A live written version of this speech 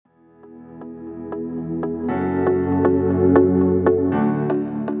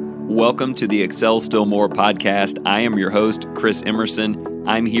Welcome to the Excel Still More podcast. I am your host, Chris Emerson.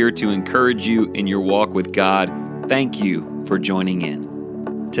 I'm here to encourage you in your walk with God. Thank you for joining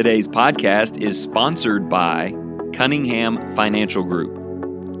in. Today's podcast is sponsored by Cunningham Financial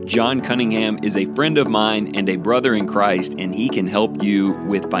Group. John Cunningham is a friend of mine and a brother in Christ, and he can help you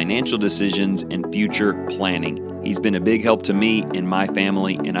with financial decisions and future planning. He's been a big help to me and my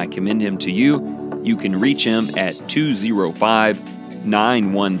family, and I commend him to you. You can reach him at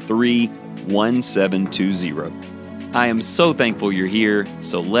 205-913-1720. I am so thankful you're here,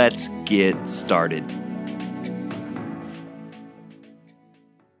 so let's get started.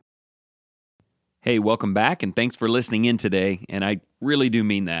 Hey, welcome back, and thanks for listening in today, and I really do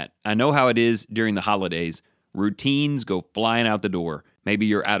mean that. I know how it is during the holidays. Routines go flying out the door. Maybe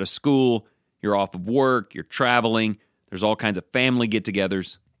you're out of school, you're off of work, you're traveling, there's all kinds of family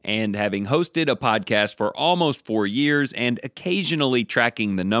get-togethers. And having hosted a podcast for almost 4 years and occasionally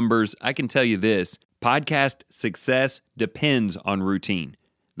tracking the numbers, I can tell you this, podcast success depends on routine.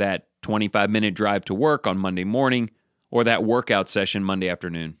 That 25-minute drive to work on Monday morning or that workout session Monday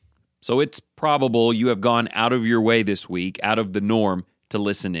afternoon. So it's probable you have gone out of your way this week, out of the norm, to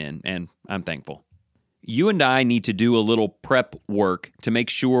listen in, and I'm thankful. You and I need to do a little prep work to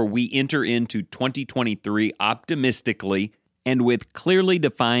make sure we enter into 2023 optimistically and with clearly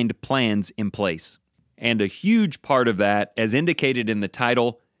defined plans in place. And a huge part of that, as indicated in the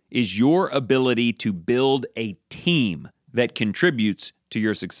title, is your ability to build a team that contributes to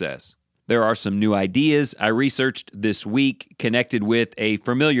your success. There are some new ideas I researched this week connected with a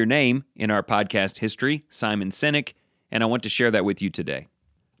familiar name in our podcast history, Simon Sinek, and I want to share that with you today.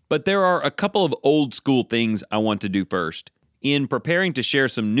 But there are a couple of old school things I want to do first. In preparing to share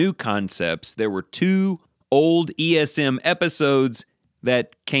some new concepts, there were two old ESM episodes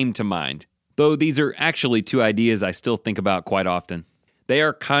that came to mind, though these are actually two ideas I still think about quite often. They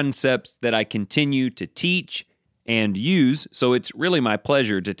are concepts that I continue to teach and use, so it's really my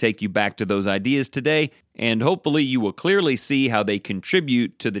pleasure to take you back to those ideas today, and hopefully you will clearly see how they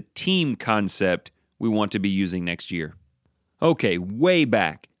contribute to the team concept we want to be using next year. Okay, way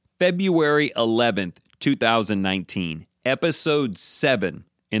back, February 11th, 2019, episode 7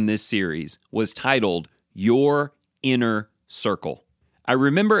 in this series was titled Your Inner Circle. I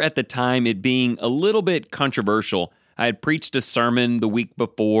remember at the time it being a little bit controversial. I had preached a sermon the week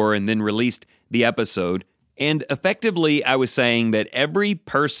before and then released the episode, and effectively I was saying that every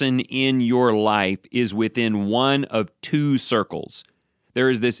person in your life is within one of two circles. There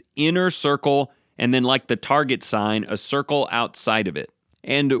is this inner circle, and then like the target sign, a circle outside of it.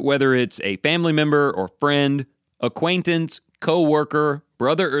 And whether it's a family member or friend, acquaintance, co-worker,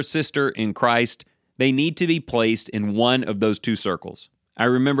 brother or sister in Christ, they need to be placed in one of those two circles. I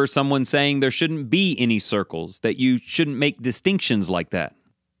remember someone saying there shouldn't be any circles, that you shouldn't make distinctions like that.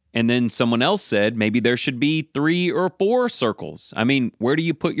 And then someone else said maybe there should be 3 or 4 circles. I mean, where do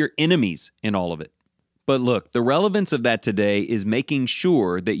you put your enemies in all of it? But look, the relevance of that today is making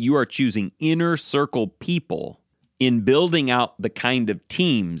sure that you are choosing inner circle people in building out the kind of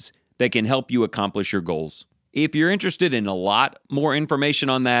teams that can help you accomplish your goals. If you're interested in a lot more information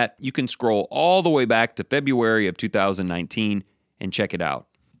on that, you can scroll all the way back to February of 2019 and check it out.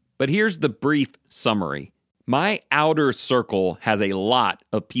 But here's the brief summary. My outer circle has a lot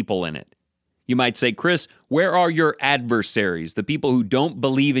of people in it. You might say, Chris, where are your adversaries, the people who don't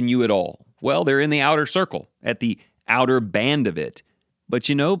believe in you at all? Well, they're in the outer circle, at the outer band of it. But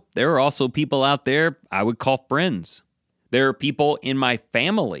you know, there are also people out there I would call friends. There are people in my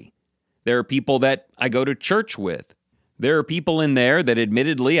family. There are people that I go to church with. There are people in there that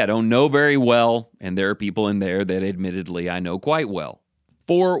admittedly I don't know very well, and there are people in there that admittedly I know quite well.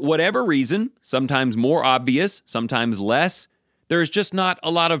 For whatever reason, sometimes more obvious, sometimes less, there's just not a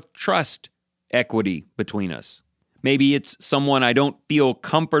lot of trust equity between us. Maybe it's someone I don't feel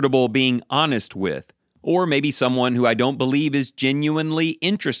comfortable being honest with, or maybe someone who I don't believe is genuinely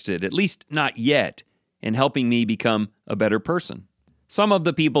interested, at least not yet, in helping me become a better person. Some of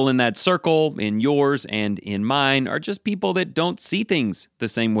the people in that circle, in yours and in mine, are just people that don't see things the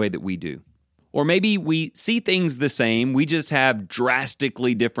same way that we do. Or maybe we see things the same, we just have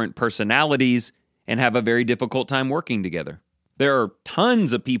drastically different personalities and have a very difficult time working together. There are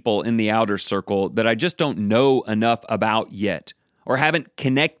tons of people in the outer circle that I just don't know enough about yet, or haven't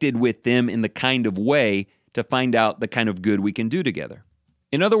connected with them in the kind of way to find out the kind of good we can do together.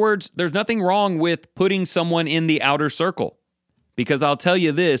 In other words, there's nothing wrong with putting someone in the outer circle. Because I'll tell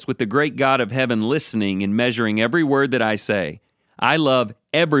you this, with the great God of heaven listening and measuring every word that I say, I love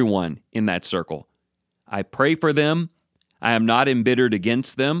everyone in that circle. I pray for them. I am not embittered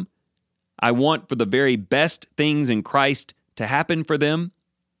against them. I want for the very best things in Christ to happen for them.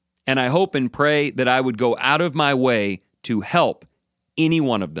 and I hope and pray that I would go out of my way to help any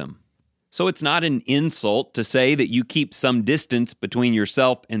one of them. So it's not an insult to say that you keep some distance between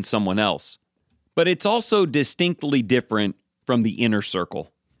yourself and someone else. But it's also distinctly different from the inner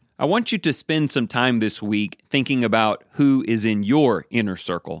circle. I want you to spend some time this week thinking about who is in your inner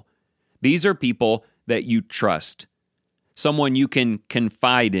circle. These are people that you trust, someone you can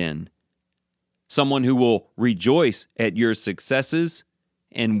confide in, someone who will rejoice at your successes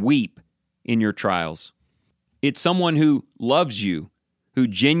and weep in your trials. It's someone who loves you, who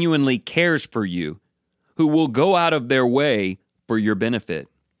genuinely cares for you, who will go out of their way for your benefit.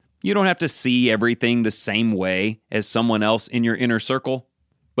 You don't have to see everything the same way as someone else in your inner circle,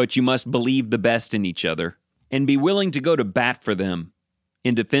 but you must believe the best in each other and be willing to go to bat for them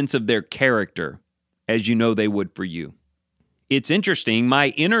in defense of their character, as you know they would for you. It's interesting, my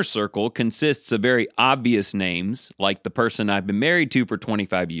inner circle consists of very obvious names, like the person I've been married to for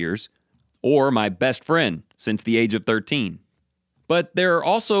 25 years, or my best friend since the age of 13. But there are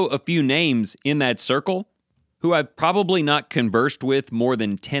also a few names in that circle who I've probably not conversed with more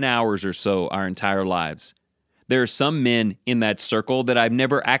than 10 hours or so our entire lives. There are some men in that circle that I've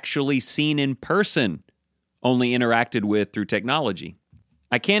never actually seen in person, only interacted with through technology.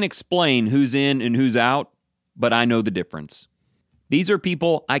 I can't explain who's in and who's out, but I know the difference. These are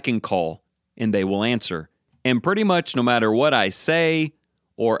people I can call, and they will answer. And pretty much no matter what I say,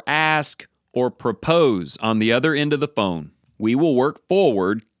 or ask, or propose on the other end of the phone, we will work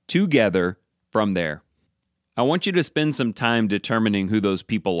forward together from there. I want you to spend some time determining who those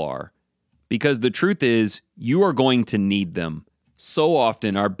people are, because the truth is, you are going to need them. So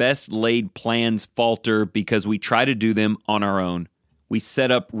often, our best laid plans falter because we try to do them on our own. We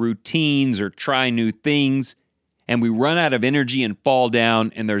set up routines or try new things, and we run out of energy and fall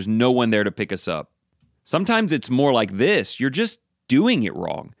down, and there's no one there to pick us up. Sometimes it's more like this. You're just doing it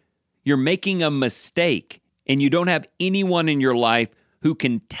wrong. You're making a mistake, and you don't have anyone in your life who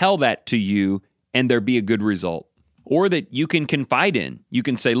can tell that to you and there be a good result. Or that you can confide in. You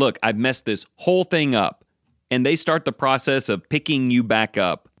can say, look, I've messed this whole thing up. And they start the process of picking you back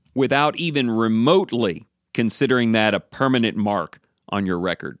up without even remotely considering that a permanent mark on your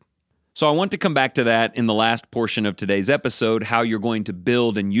record. So I want to come back to that in the last portion of today's episode, how you're going to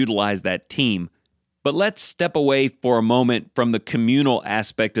build and utilize that team. But let's step away for a moment from the communal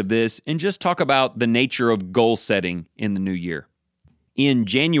aspect of this and just talk about the nature of goal setting in the new year. In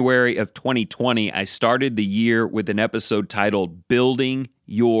January of 2020, I started the year with an episode titled Building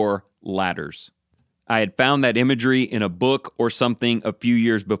Your Ladders. I had found that imagery in a book or something a few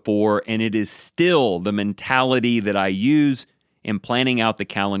years before, and it is still the mentality that I use in planning out the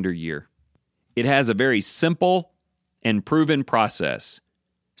calendar year. It has a very simple and proven process.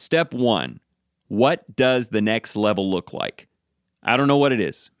 Step 1, what does the next level look like? I don't know what it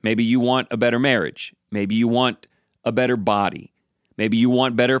is. Maybe you want a better marriage. Maybe you want a better body. Maybe you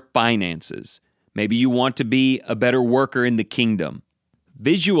want better finances. Maybe you want to be a better worker in the kingdom.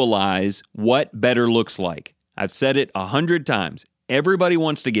 Visualize what better looks like. I've said it 100 times. Everybody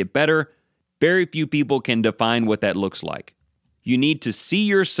wants to get better. Very few people can define what that looks like. You need to see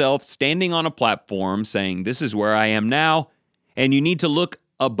yourself standing on a platform saying, this is where I am now, and you need to look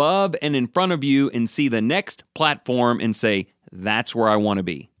above and in front of you and see the next platform and say, that's where I want to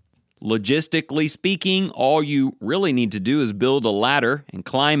be. Logistically speaking, all you really need to do is build a ladder and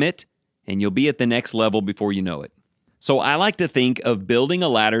climb it, and you'll be at the next level before you know it. So I like to think of building a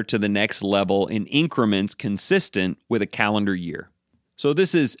ladder to the next level in increments consistent with a calendar year. So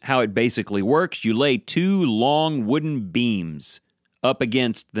this is how it basically works. You lay 2 long wooden beams up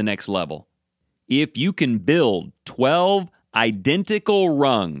against the next level. If you can build 12 identical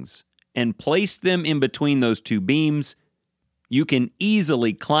rungs and place them in between those 2 beams, you can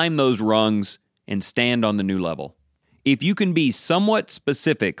easily climb those rungs and stand on the new level. If you can be somewhat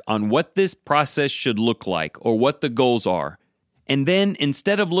specific on what this process should look like or what the goals are, and then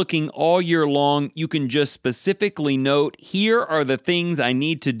instead of looking all year long, you can just specifically note, here are the things I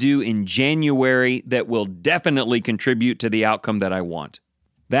need to do in January that will definitely contribute to the outcome that I want.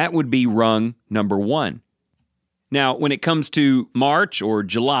 That would be rung number 1. Now, when it comes to March or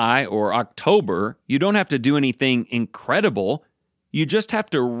July or October, you don't have to do anything incredible. You just have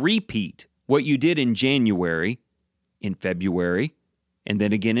to repeat what you did in January, in February, and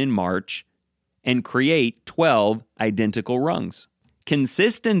then again in March, and create 12 identical rungs.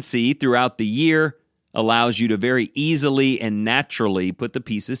 Consistency throughout the year allows you to very easily and naturally put the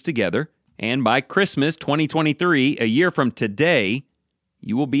pieces together, and by Christmas 2023, a year from today,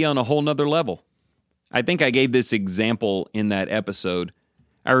 you will be on a whole nother level. I think I gave this example in that episode.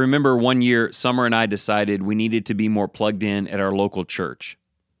 I remember one year, Summer and I decided we needed to be more plugged in at our local church.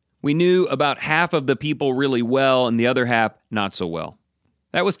 We knew about half of the people really well and the other half not so well.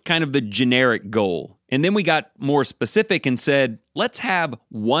 That was kind of the generic goal. And then we got more specific and said, let's have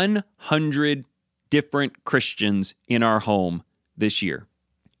 100 different Christians in our home this year.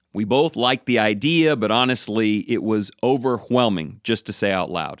 We both liked the idea, but honestly, it was overwhelming just to say out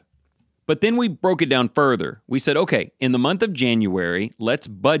loud. But then we broke it down further. We said, okay, in the month of January, let's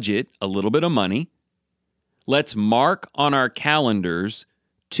budget a little bit of money. Let's mark on our calendars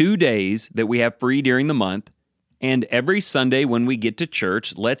 2 days that we have free during the month. And every Sunday when we get to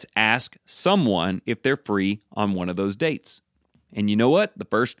church, let's ask someone if they're free on one of those dates. And you know what? The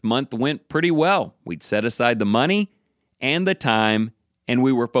first month went pretty well. We'd set aside the money and the time, and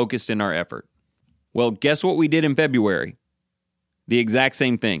we were focused in our effort. Well, guess what we did in February? The exact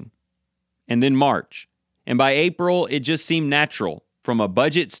same thing. And then March. And by April, it just seemed natural from a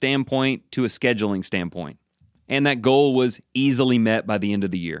budget standpoint to a scheduling standpoint. And that goal was easily met by the end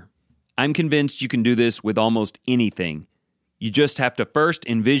of the year. I'm convinced you can do this with almost anything. You just have to first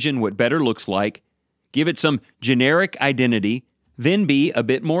envision what better looks like, give it some generic identity, then be a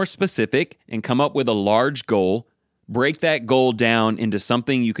bit more specific and come up with a large goal. Break that goal down into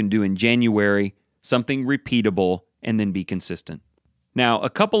something you can do in January, something repeatable, and then be consistent. Now, a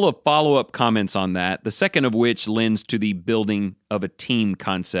couple of follow-up comments on that, the second of which lends to the building of a team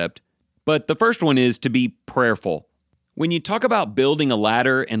concept. But the first one is to be prayerful. When you talk about building a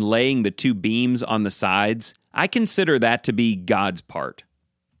ladder and laying the 2 beams on the sides, I consider that to be God's part.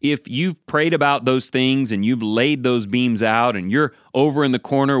 If you've prayed about those things and you've laid those beams out and you're over in the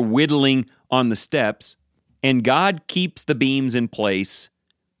corner whittling on the steps, and God keeps the beams in place,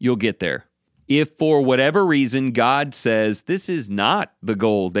 you'll get there. If for whatever reason God says this is not the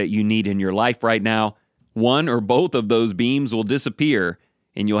goal that you need in your life right now, one or both of those beams will disappear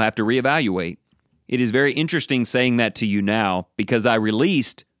and you'll have to reevaluate. It is very interesting saying that to you now because I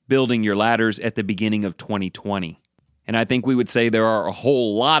released Building Your Ladders at the beginning of 2020. And I think we would say there are a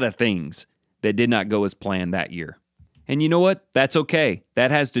whole lot of things that did not go as planned that year. And you know what? That's okay.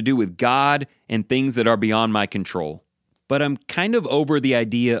 That has to do with God and things that are beyond my control. But I'm kind of over the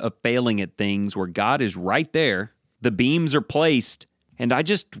idea of failing at things where God is right there, the beams are placed, and I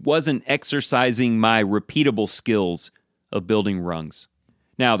just wasn't exercising my repeatable skills of building rungs.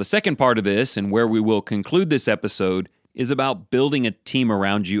 Now, the second part of this, and where we will conclude this episode, is about building a team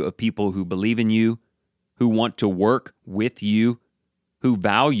around you of people who believe in you, who want to work with you, who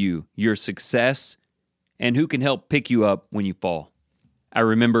value your success, and who can help pick you up when you fall. I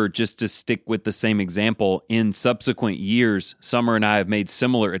remember, just to stick with the same example, in subsequent years, Summer and I have made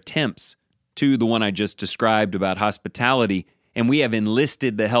similar attempts to the one I just described about hospitality, and we have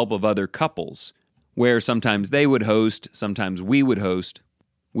enlisted the help of other couples, where sometimes they would host, sometimes we would host.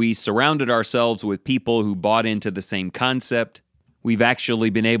 We surrounded ourselves with people who bought into the same concept. We've actually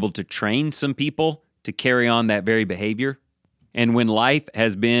been able to train some people to carry on that very behavior. And when life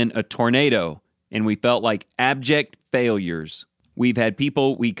has been a tornado and we felt like abject failures, we've had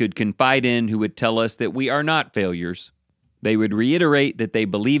people we could confide in who would tell us that we are not failures. They would reiterate that they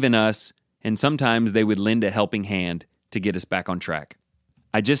believe in us, and sometimes they would lend a helping hand to get us back on track.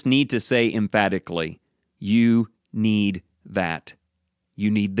 I just need to say emphatically, you need that. You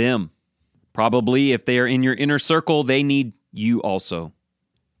need them. Probably if they are in your inner circle, they need you also.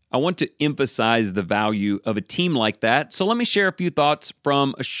 I want to emphasize the value of a team like that, so let me share a few thoughts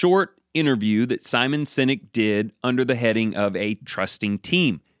from a short interview that Simon Sinek did under the heading of a trusting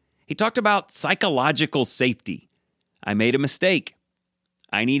team. He talked about psychological safety. I made a mistake.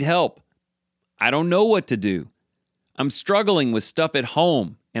 I need help. I don't know what to do. I'm struggling with stuff at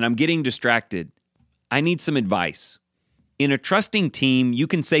home and I'm getting distracted. I need some advice. In a trusting team, you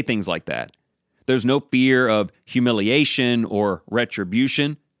can say things like that. There's no fear of humiliation or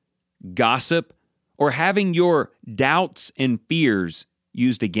retribution, gossip, or having your doubts and fears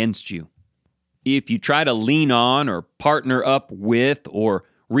used against you. If you try to lean on or partner up with or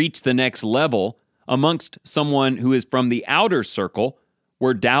reach the next level amongst someone who is from the outer circle,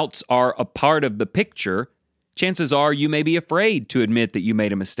 where doubts are a part of the picture, chances are you may be afraid to admit that you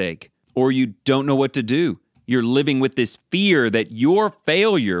made a mistake, or you don't know what to do. You're living with this fear that your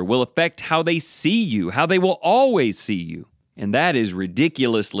failure will affect how they see you, how they will always see you. And that is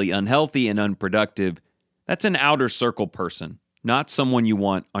ridiculously unhealthy and unproductive. That's an outer circle person, not someone you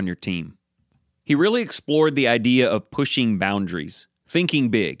want on your team. He really explored the idea of pushing boundaries, thinking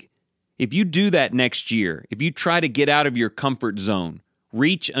big. If you do that next year, if you try to get out of your comfort zone,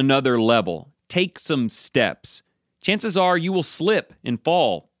 reach another level, take some steps, chances are you will slip and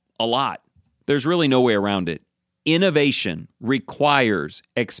fall a lot. There's really no way around it. Innovation requires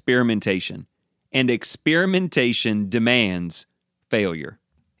experimentation, and experimentation demands failure.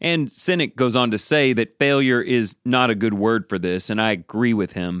 And Sinek goes on to say that failure is not a good word for this, and I agree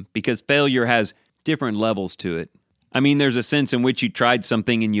with him, because failure has different levels to it. I mean, there's a sense in which you tried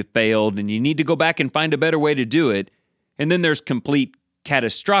something and you failed, and you need to go back and find a better way to do it. And then there's complete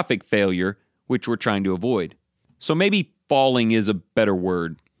catastrophic failure, which we're trying to avoid. So maybe falling is a better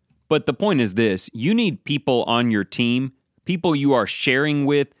word. But the point is this: you need people on your team, people you are sharing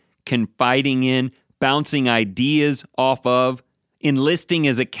with, confiding in, bouncing ideas off of, enlisting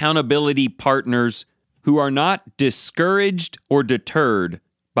as accountability partners who are not discouraged or deterred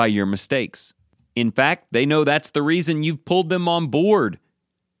by your mistakes. In fact, they know that's the reason you've pulled them on board,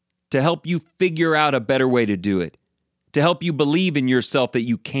 to help you figure out a better way to do it, to help you believe in yourself that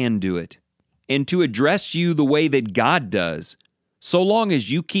you can do it, and to address you the way that God does. So long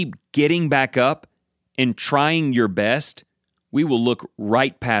as you keep getting back up and trying your best, we will look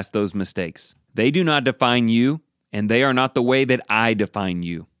right past those mistakes. They do not define you, and they are not the way that I define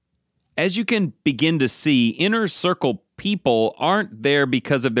you. As you can begin to see, inner circle people aren't there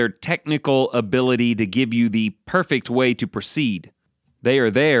because of their technical ability to give you the perfect way to proceed. They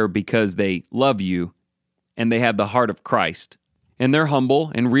are there because they love you, and they have the heart of Christ. And they're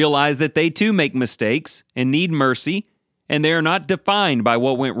humble and realize that they too make mistakes and need mercy, and they are not defined by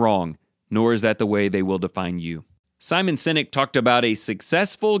what went wrong, nor is that the way they will define you. Simon Sinek talked about a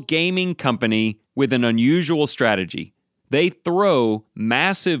successful gaming company with an unusual strategy. They throw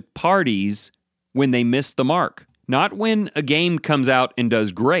massive parties when they miss the mark. Not when a game comes out and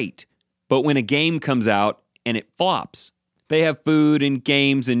does great, but when a game comes out and it flops. They have food and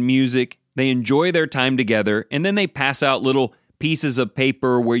games and music. They enjoy their time together, and then they pass out little pieces of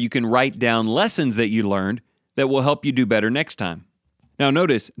paper where you can write down lessons that you learned that will help you do better next time. Now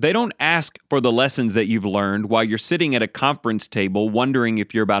notice, they don't ask for the lessons that you've learned while you're sitting at a conference table wondering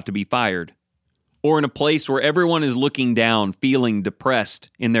if you're about to be fired, or in a place where everyone is looking down, feeling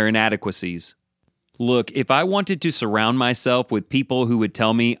depressed in their inadequacies. Look, if I wanted to surround myself with people who would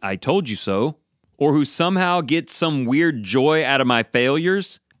tell me, "I told you so," or who somehow get some weird joy out of my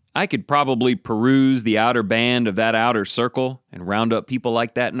failures, I could probably peruse the outer band of that outer circle and round up people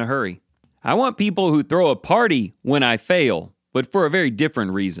like that in a hurry. I want people who throw a party when I fail, but for a very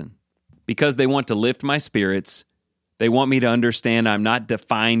different reason. Because they want to lift my spirits. They want me to understand I'm not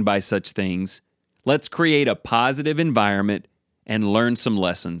defined by such things. Let's create a positive environment and learn some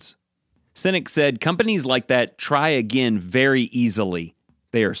lessons. Sinek said companies like that try again very easily.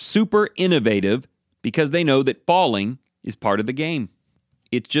 They are super innovative because they know that falling is part of the game.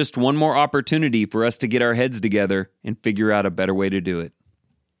 It's just one more opportunity for us to get our heads together and figure out a better way to do it.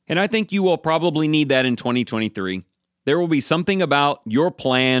 And I think you will probably need that in 2023. There will be something about your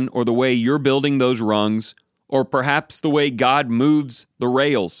plan or the way you're building those rungs, or perhaps the way God moves the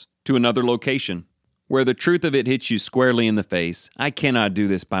rails to another location, where the truth of it hits you squarely in the face. I cannot do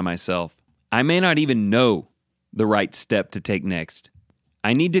this by myself. I may not even know the right step to take next.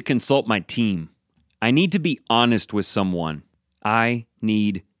 I need to consult my team. I need to be honest with someone. I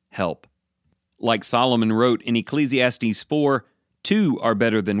need help. Like Solomon wrote in Ecclesiastes 4, 2 are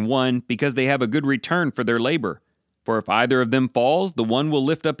better than one because they have a good return for their labor. For if either of them falls, the one will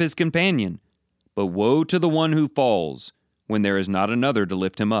lift up his companion. But woe to the one who falls when there is not another to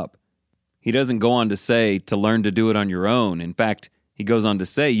lift him up. He doesn't go on to say to learn to do it on your own. In fact, he goes on to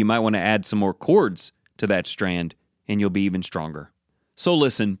say you might want to add some more cords to that strand and you'll be even stronger. So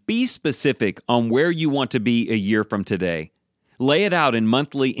listen, be specific on where you want to be a year from today. Lay it out in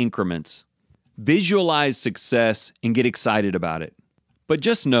monthly increments. Visualize success and get excited about it. But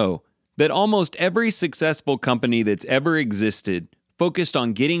just know that almost every successful company that's ever existed focused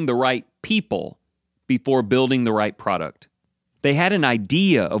on getting the right people before building the right product. They had an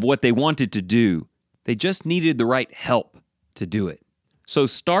idea of what they wanted to do. They just needed the right help to do it. So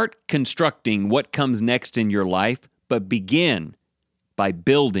start constructing what comes next in your life, but begin by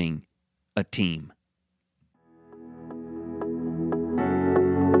building a team.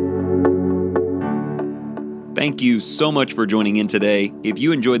 Thank you so much for joining in today. If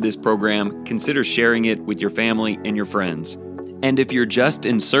you enjoyed this program, consider sharing it with your family and your friends. And if you're just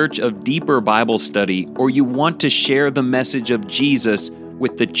in search of deeper Bible study, or you want to share the message of Jesus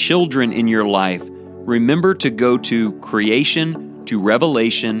with the children in your life, remember to go to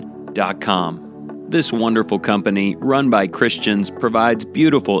creationtorevelation.com. This wonderful company, run by Christians, provides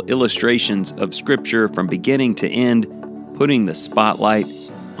beautiful illustrations of Scripture from beginning to end, putting the spotlight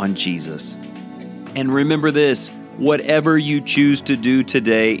on Jesus. And remember this, whatever you choose to do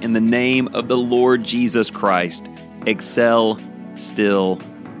today in the name of the Lord Jesus Christ, excel still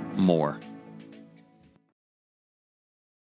more.